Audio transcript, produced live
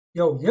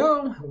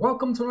Yo,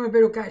 welcome to another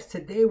video, guys.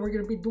 Today we're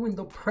going to be doing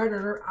the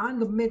Predator on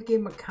the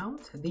mid-game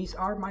account. These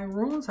are my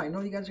runes. I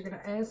know you guys are going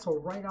to ask, so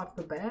right off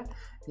the bat,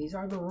 these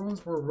are the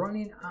runes we're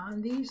running on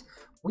these.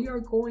 We are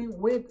going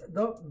with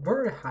the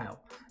Vertihile,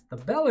 the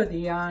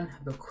Belladon,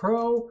 the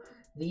Crow,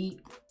 the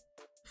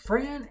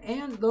Fran,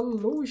 and the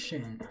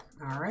Lucian.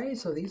 Alright,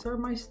 so these are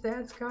my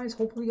stats, guys.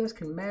 Hopefully you guys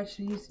can match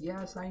these.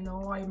 Yes, I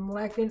know I'm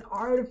lacking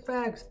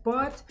artifacts,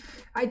 but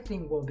I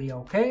think we'll be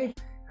okay.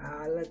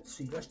 Let's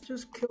see, let's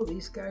just kill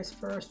these guys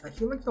first. I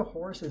feel like the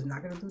horse is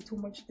not going to do too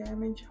much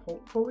damage,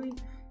 hopefully.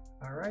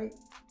 Alright,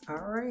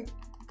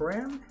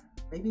 brand,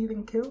 maybe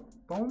even kill,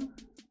 boom.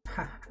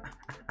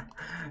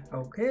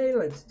 Okay,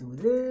 let's do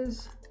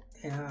this.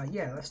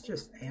 Yeah, let's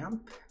just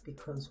amp,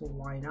 because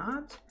why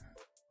not?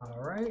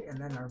 Alright, and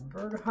then our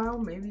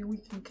Vertihile, maybe we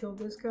can kill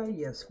this guy.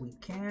 Yes, we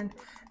can.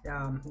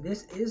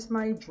 This is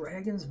my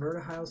Dragon's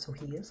Vertihile, so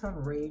he is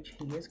on rage.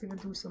 He is going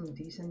to do some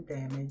decent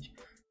damage.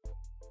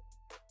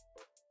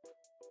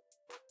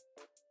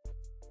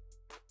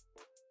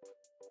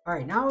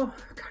 Alright, now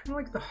kind of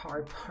like the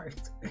hard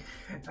part.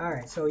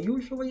 Alright, so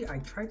usually I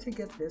try to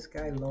get this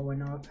guy low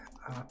enough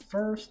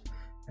first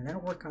and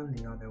then work on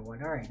the other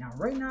one. Alright, now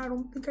right now I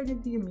don't think I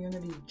need the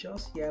immunity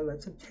just yet.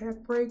 Let's attack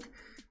break.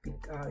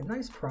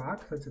 Nice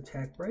proc. Let's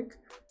attack break.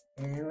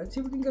 And let's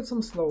see if we can get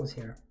some slows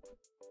here.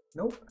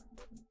 Nope.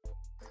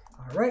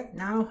 Alright,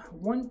 now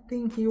one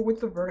thing here with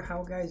the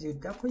Vertihile, guys, you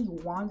definitely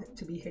want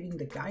to be hitting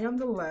the guy on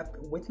the left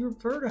with your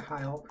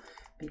Vertihile,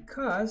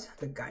 because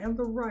the guy on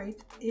the right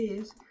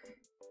is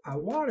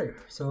water,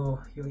 so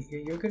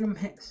you're gonna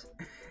miss.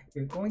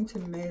 You're going to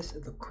miss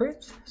the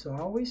crits, so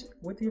always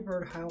with your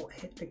Vertihile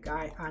hit the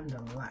guy on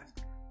the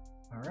left.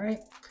 Alright,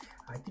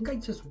 I think I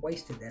just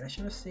wasted that. I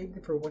should have saved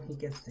it for when he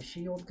gets the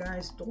shield,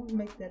 guys. Don't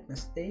make that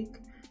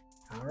mistake.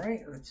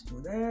 Alright, let's do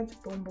that.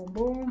 Boom, boom,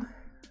 boom.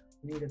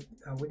 We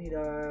need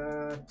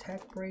a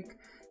attack break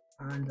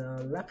on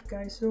the left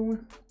guy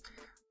soon.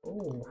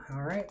 Oh,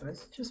 alright,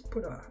 let's just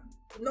put a...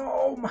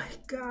 No, my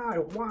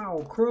god,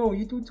 wow, Crow,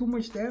 you do too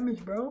much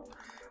damage, bro.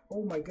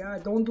 Oh my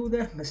god, don't do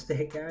that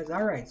mistake, guys.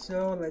 Alright,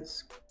 so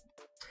let's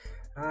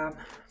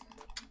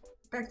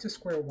back to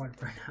square one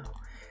for now.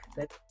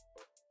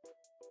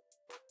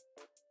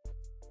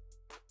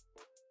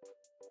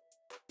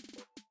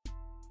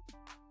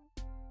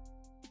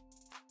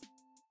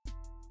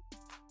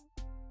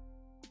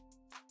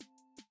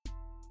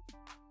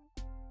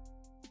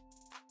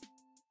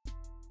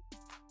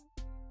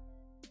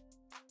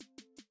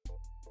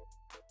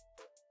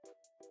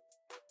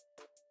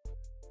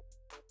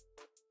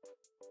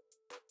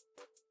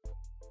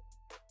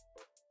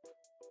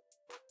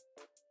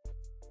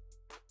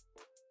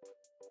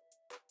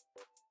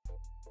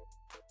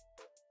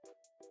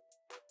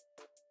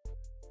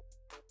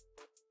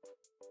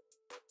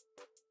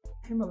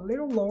 Him a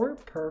little lower,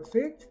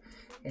 perfect.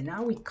 And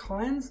now we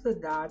cleanse the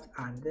dots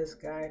on this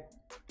guy.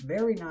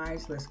 Very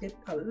nice. Let's get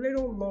a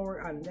little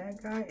lower on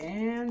that guy,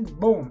 and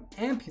boom,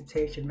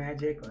 amputation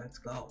magic. Let's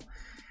go.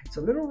 It's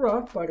a little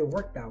rough, but it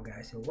worked out,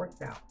 guys. It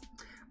worked out.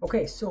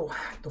 Okay, so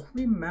I don't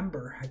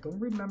remember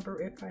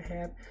if I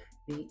have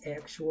the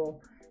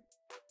actual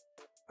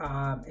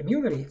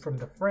immunity from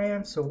the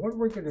Fran. So what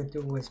we're gonna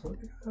do is we're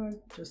gonna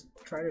just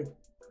try to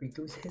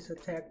reduce his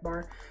attack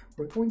bar.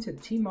 We're going to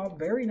team up.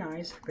 Very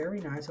nice, very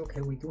nice.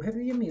 Okay, we do have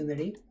the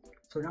immunity,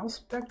 so now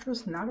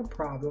Spectra's not a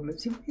problem.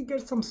 Let's see if we can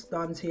get some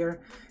stuns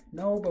here.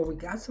 No, but we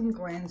got some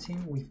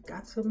glancing, we've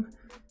got some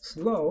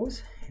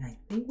slows, and I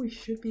think we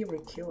should be able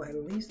to kill at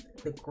least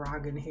the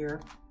Grogan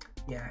here.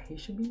 Yeah, he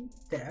should be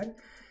dead.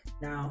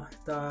 Now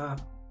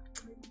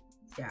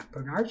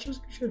Bernard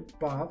should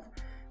buff.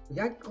 We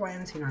got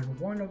glancing on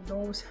one of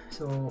those,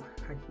 so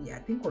I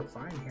think we're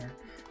fine here.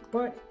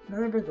 But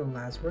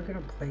nevertheless, we're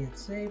gonna play it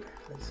safe.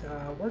 Let's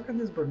work on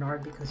this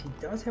Bernard, because he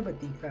does have a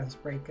defense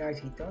break, guys.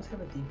 He does have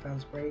a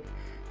defense break,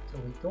 so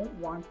we don't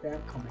want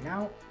that coming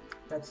out.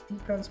 Let's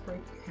defense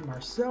break him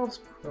ourselves.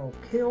 Crow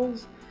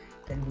kills,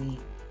 then we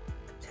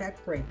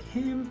attack break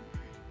him,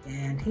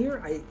 and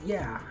here I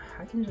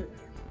can just,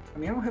 I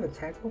mean, I don't have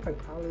attack buff.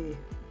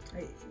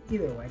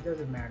 Either way, it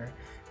doesn't matter.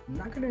 I'm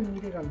not gonna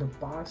need it on the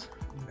boss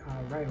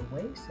right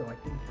away, so I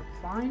think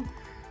we're fine.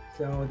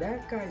 So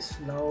that guy's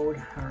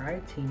slowed.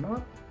 Alright, team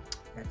up.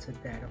 That's a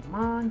dead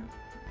on.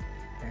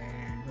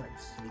 And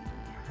let's see.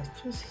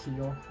 Let's just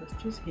heal.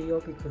 Let's just heal,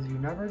 because you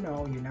never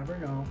know. You never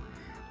know.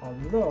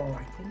 Although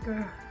I think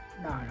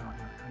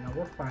no,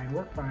 we're fine.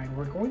 We're fine.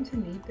 We're going to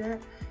need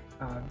that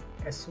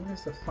as soon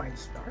as the fight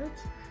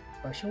starts,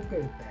 but she'll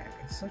get it back.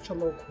 It's such a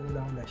low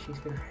cooldown that she's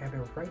gonna have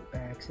it right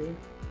back. See?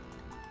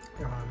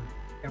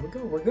 There we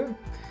go. We're good.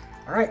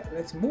 Alright,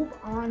 let's move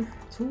on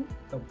to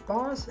the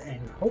boss,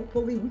 and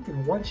hopefully we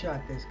can one-shot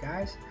this,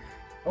 guys.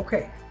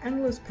 Okay,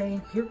 Endless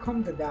Pain, here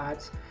come the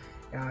dots,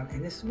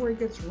 and this is where it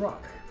gets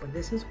rough, but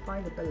this is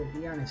why the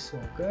Belladon is so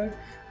good,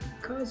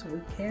 because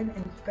we can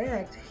in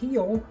fact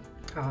heal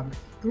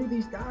through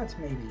these dots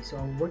maybe, so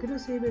we're gonna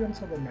save it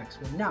until the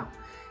next one. Now,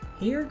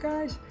 here,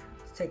 guys,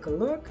 let's take a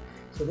look.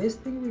 So this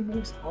thing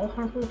removes all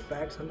harmful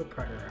effects on the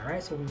Predator,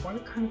 alright, so we want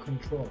to kind of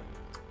control it.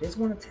 This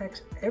one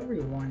attacks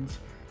everyone's.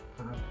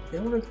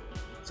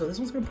 So this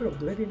one's going to put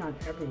Oblivion on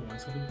everyone.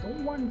 So we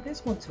don't want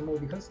this one to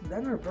move because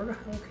then our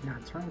Vertihile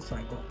cannot turn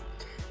cycle.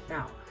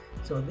 Now,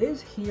 so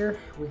this here,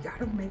 we got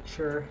to make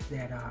sure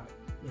that,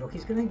 you know,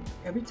 he's going to,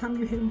 every time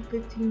you hit him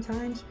 15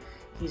 times,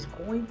 he's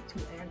going to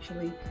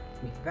actually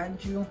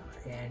revenge you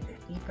and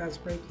defense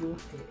break you.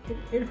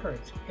 It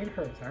hurts. It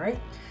hurts, all right?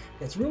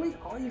 That's really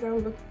all you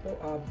got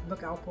to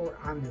look out for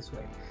on this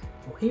way.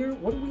 So here,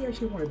 what we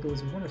actually want to do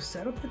is we want to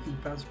set up the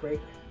defense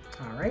break,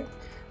 all right?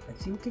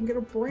 Let's see if we can get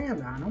a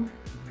brand on him.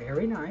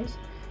 Very nice.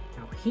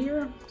 Now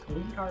here,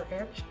 we are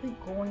actually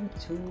going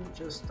to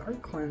just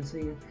start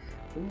cleansing.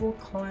 We will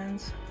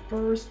cleanse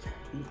first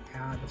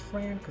the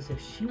Fran, because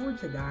if she were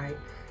to die,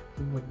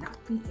 we would not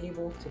be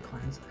able to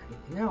cleanse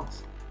anything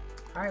else.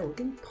 Alright, we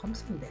can pump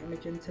some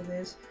damage into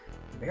this.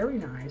 Very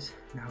nice.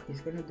 Now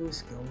he's going to do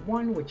skill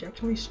 1, which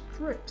actually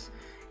strips.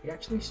 It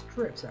actually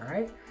strips,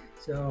 alright?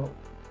 So,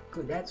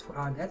 good. That's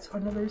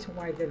another reason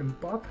why I didn't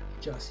buff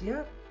just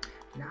yet.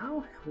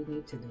 Now we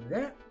need to do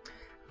that.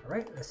 All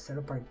right, let's set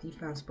up our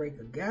defense break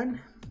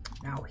again.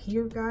 Now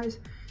here, guys,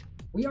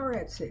 we are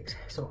at 6,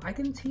 so I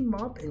can team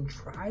up and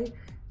try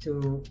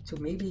to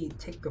maybe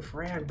take the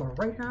Fran, but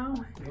right now,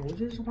 you know, we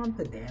just want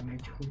the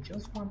damage. We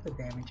just want the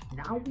damage.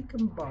 Now we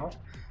can buff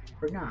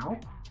for now,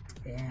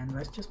 and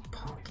let's just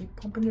keep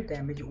pumping the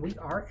damage. We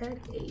are at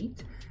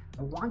 8.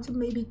 I want to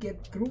maybe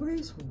get through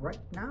this right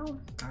now.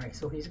 All right,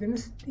 so he's gonna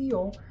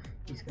steal.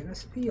 He's gonna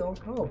steal.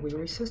 Oh, we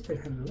resisted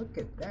him. Look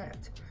at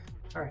that.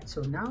 All right,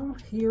 so now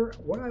here,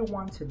 what I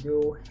want to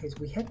do is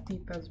we have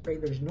defense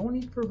break. There's no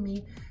need for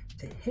me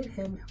to hit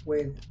him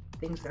with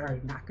things that are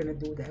not going to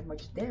do that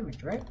much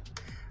damage, right?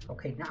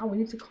 Okay, now we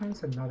need to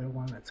cleanse another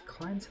one. Let's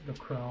cleanse the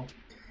crow.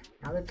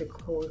 Now that the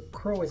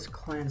crow is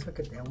cleansed, look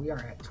at that. We are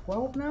at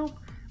 12 now.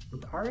 We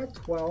are at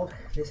 12.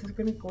 This is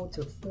going to go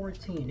to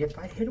 14. If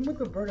I hit him with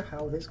the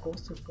Vertihile, this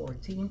goes to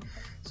 14.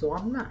 So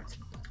I'm not.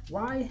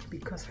 Why?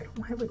 Because I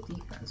don't have a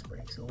defense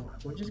break, so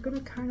we're just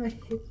gonna kind of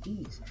hit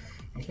these.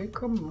 And here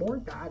come more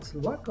dots.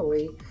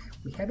 Luckily,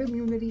 we have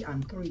immunity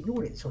on 3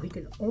 units, so he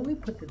can only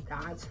put the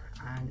dots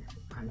on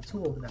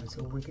 2 of them.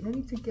 So we're gonna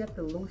need to get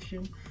the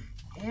Lucian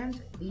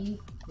and the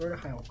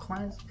Vertihile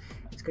cleansed.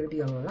 It's gonna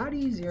be a lot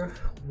easier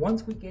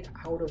once we get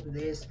out of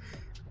this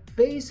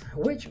phase,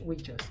 which we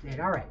just did.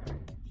 All right.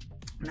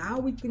 Now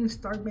we can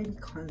start maybe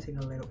cleansing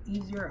a little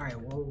easier. All right,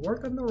 we'll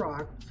work on the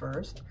rock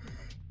first.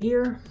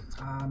 Here,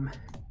 I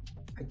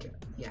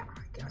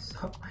guess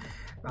so.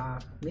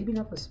 Maybe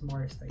not the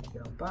smartest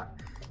idea, but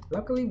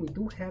luckily we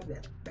do have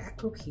that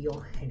backup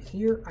heal. And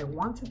here I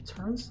want to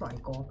turn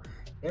cycle.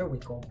 There we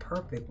go,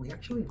 perfect. We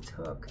actually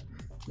took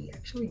the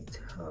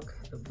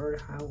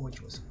Vertihile,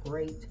 which was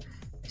great.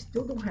 I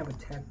still don't have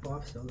attack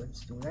buff, so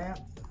let's do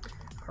that.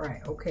 All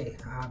right, okay.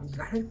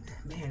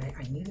 Man,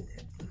 I needed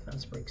that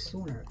defense break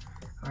sooner.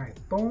 All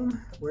right,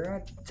 boom. We're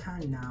at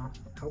 10 now.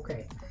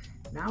 Okay.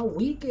 Now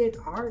we get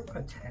our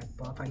attack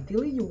buff.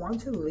 Ideally, you want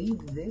to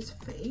leave this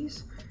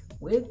phase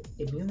with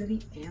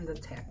immunity and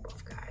attack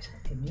buff, guys.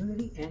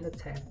 Immunity and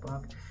attack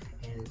buff.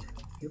 And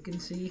you can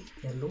see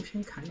that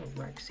Lucian kind of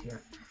wrecks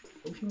here.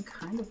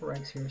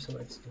 So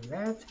let's do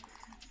that.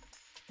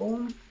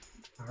 Boom.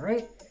 All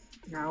right.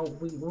 Now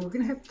we're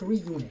going to have 3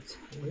 units.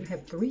 We're going to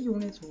have 3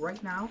 units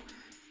right now.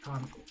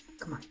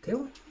 Come on,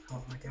 kill.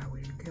 Oh my god,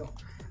 we didn't kill.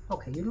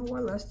 Okay, you know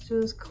what? Let's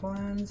just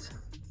cleanse.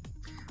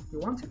 We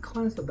want to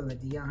cleanse the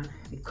Beladion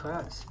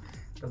because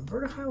the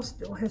Vertihile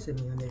still has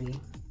immunity.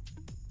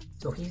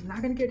 So he's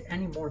not going to get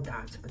any more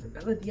dots. But the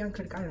Beladion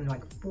could have gotten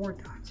like 4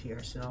 dots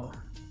here. So,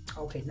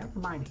 okay, never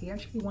mind. He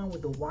actually went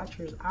with the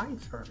Watcher's Eye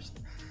first.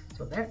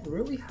 So that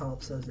really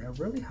helps us.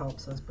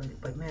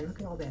 But man, look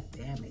at all that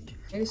damage.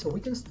 Okay, so we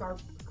can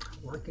start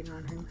working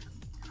on him.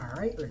 All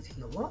right, let's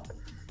heal up.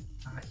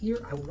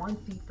 Here, I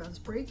want defense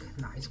break.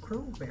 Nice,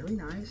 Crow. Very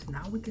nice.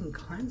 Now we can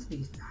cleanse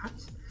these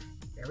dots.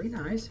 Very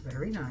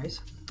nice.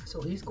 So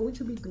he's going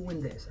to be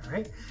doing this, all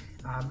right?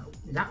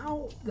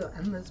 Now the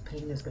endless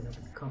pain is going to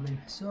be coming.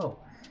 So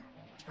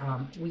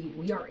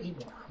we are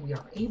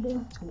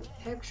able to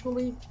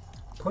actually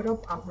put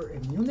up our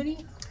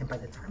immunity, and by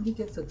the time he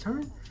gets a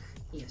turn,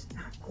 he is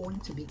not going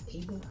to be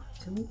able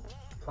to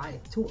apply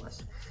it to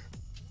us.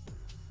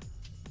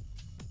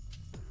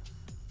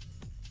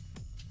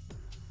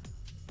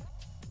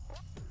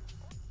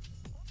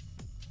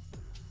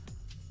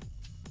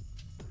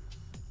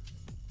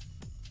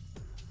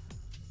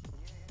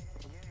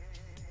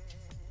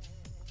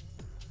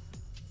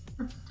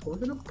 We're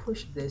gonna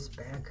push this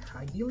back.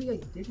 Ideally, I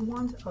did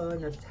want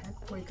an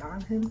attack break on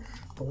him,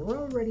 but we're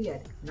already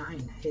at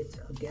 9 hits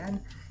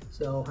again.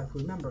 So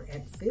remember,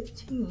 at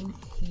 15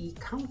 he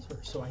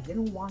counters, so I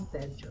didn't want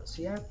that just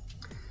yet.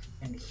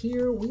 And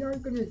here we are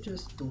gonna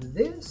just do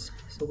this,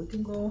 so we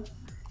can go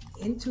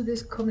into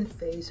this coming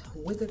phase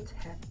with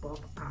attack buff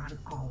on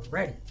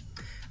already.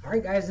 All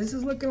right, guys, this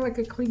is looking like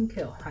a clean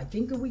kill. I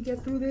think if we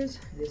get through this,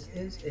 this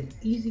is an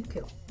easy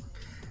kill.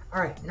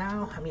 All right,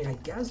 now, I mean, I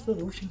guess the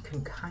Lucian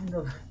can kind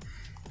of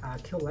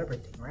kill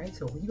everything, right?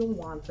 So we don't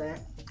want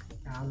that.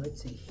 Now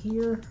let's see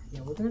here.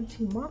 Yeah, we're gonna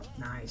team up.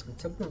 Nice. We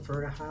took the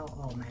Vertihile.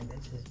 Oh man,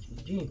 this is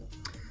GG.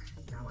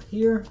 Now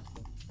here,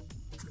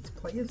 let's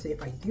play it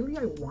safe. Ideally,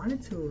 I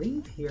wanted to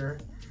leave here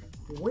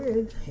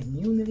with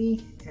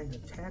immunity and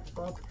attack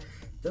buff.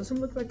 Doesn't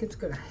look like it's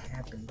gonna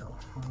happen though,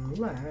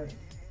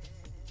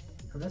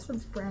 unless the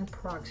Fran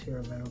procs here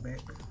a little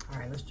bit. All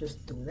right, let's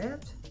just do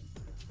that.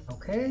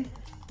 Okay,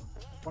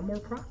 one more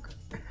proc.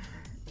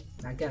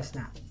 I guess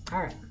not. All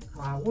right,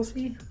 we'll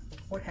see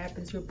what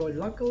happens here, but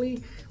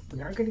luckily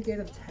we are gonna get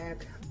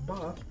attack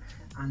buff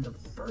on the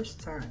first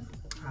time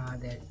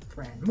that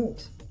Fran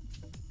moves.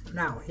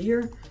 Now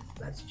here,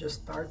 let's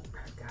just start,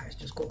 guys.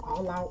 Just go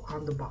all out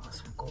on the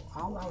boss. Go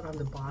all out on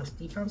the boss.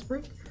 Defense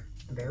break,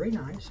 very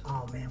nice.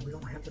 Oh man, we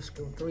don't have the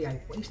skill 3.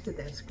 I wasted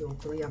that skill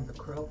 3 on the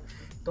Krill.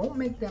 Don't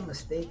make that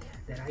mistake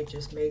that I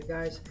just made,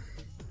 guys.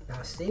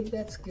 Save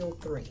that skill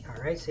 3.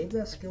 All right, save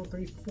that skill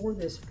 3 for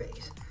this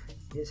phase.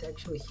 It's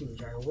actually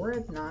huge. All right, we're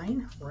at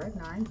 9. We're at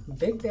 9.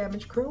 Big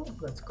damage, Krill.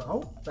 Let's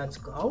go. Let's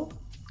go.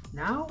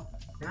 Now.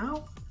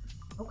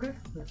 Okay.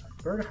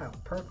 Vertihile.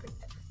 Perfect.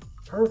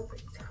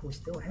 Perfect. We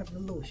still have the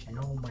Lucian.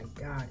 Oh my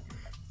god.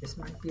 This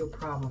might be a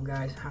problem,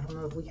 guys. I don't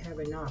know if we have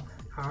enough.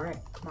 All right.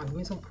 Come on. Give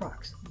me some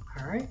procs.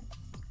 All right.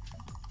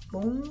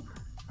 Boom.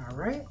 All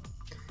right.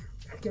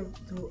 Gotta get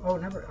through. Oh,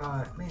 never.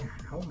 Man.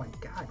 Oh my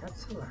god.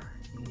 That's a lot.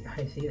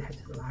 I see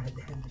that's a lot of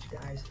damage,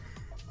 guys.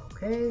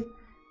 Okay.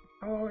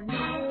 Oh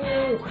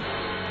no!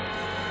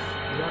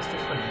 We lost a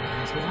friend,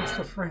 guys. We lost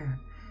a friend.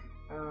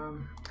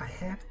 I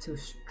have to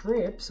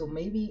strip, so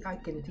maybe I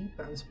can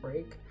defense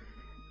break.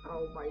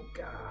 Oh my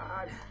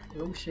god.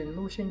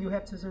 Lucian, you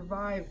have to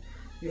survive.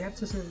 You have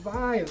to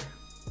survive.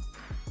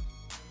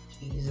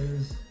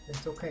 Jesus.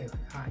 It's okay.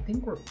 I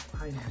think we're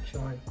fine,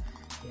 actually.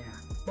 Yeah.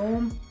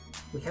 Boom.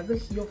 We have the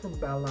heal from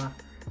Bella.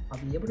 I'll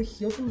be able to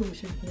heal the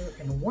Lucian here,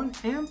 and 1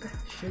 amp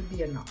should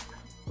be enough,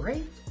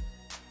 right?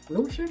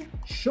 Lucian,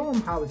 show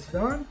him how it's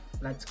done.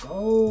 Let's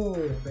go.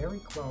 Very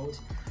close,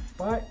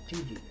 but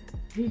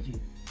GG.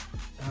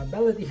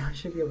 Bella Dion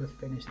should be able to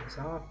finish this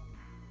off,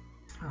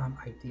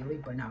 ideally.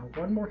 But now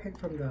one more hit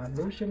from the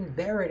Lucian.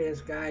 There it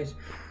is, guys.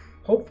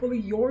 Hopefully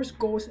yours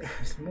goes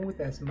as smooth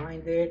as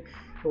mine did.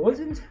 It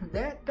wasn't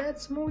that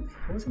smooth.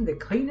 It wasn't the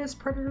cleanest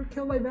Predator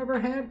kill I've ever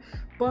had,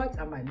 but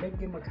on my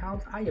mid-game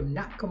account, I am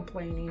not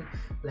complaining.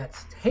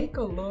 Let's take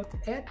a look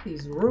at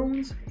these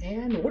runes,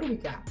 and what do we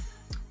got?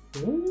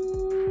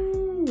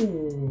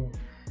 Ooh.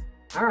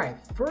 All right,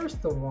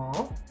 first of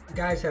all,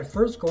 guys, at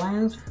first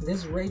glance,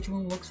 this rage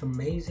rune looks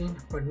amazing,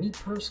 but me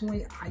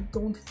personally, I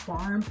don't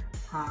farm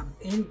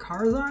in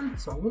Karzhan,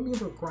 so I won't be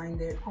able to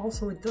grind it.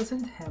 Also, it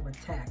doesn't have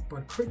attack,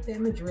 but crit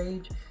damage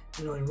rage,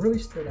 you know, it really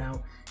stood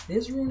out.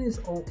 This rune is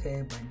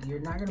okay, but you're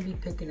not going to be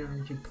picking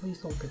energy. Please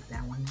don't pick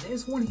that one.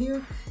 This one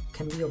here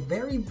can be a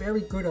very,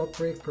 very good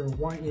upgrade for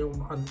one, you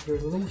know, your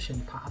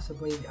Lucian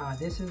possibly.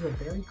 This is a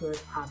very good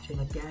option.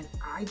 Again,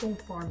 I don't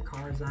farm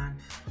Karzhan,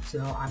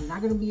 so I'm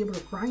not going to be able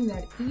to grind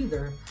that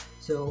either.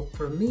 So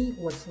for me,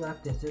 what's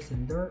left is this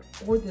Endure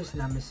or this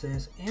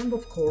Nemesis, and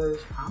of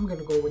course, I'm going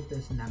to go with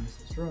this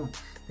Nemesis rune.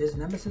 This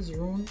Nemesis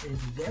rune is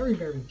very,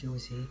 very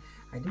juicy.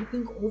 I do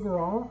think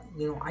overall,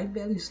 you know, I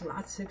value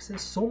slot 6s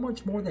so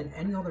much more than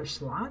any other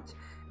slot.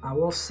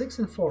 Well, 6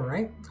 and 4,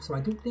 right? So I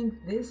do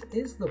think this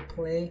is the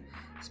play,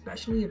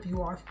 especially if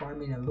you are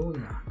farming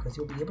Elunia, because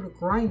you'll be able to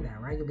grind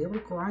that, right? You'll be able to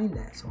grind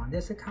that. So on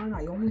this account,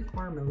 I only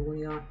farm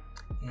Elunia.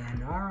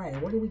 And all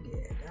right, what do we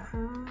get?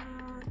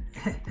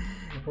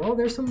 Well,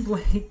 there's some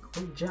Blake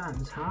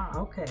gems, huh?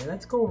 Okay,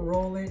 let's go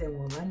roll it, and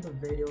we'll end the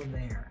video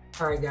there.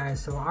 Alright guys,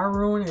 so our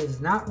rune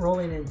is not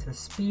rolling into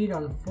speed,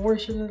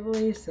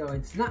 unfortunately, so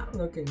it's not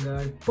looking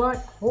good, but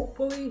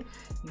hopefully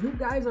you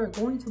guys are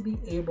going to be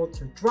able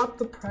to drop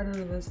the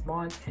Predator this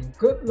month, and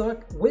good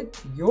luck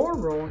with your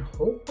rune.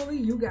 Hopefully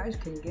you guys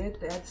can get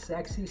that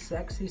sexy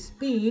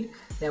speed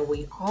that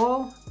we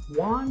all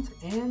want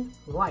and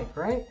like,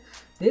 right?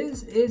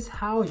 This is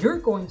how you're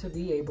going to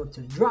be able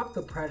to drop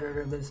the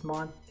Predator this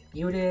month. If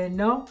you didn't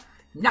know,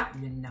 now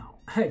you know.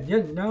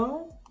 You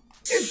know?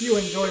 If you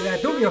enjoyed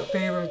that, do me a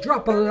favor,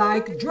 drop a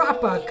like,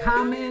 drop a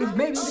comment,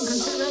 maybe even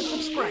consider that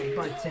subscribe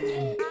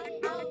button.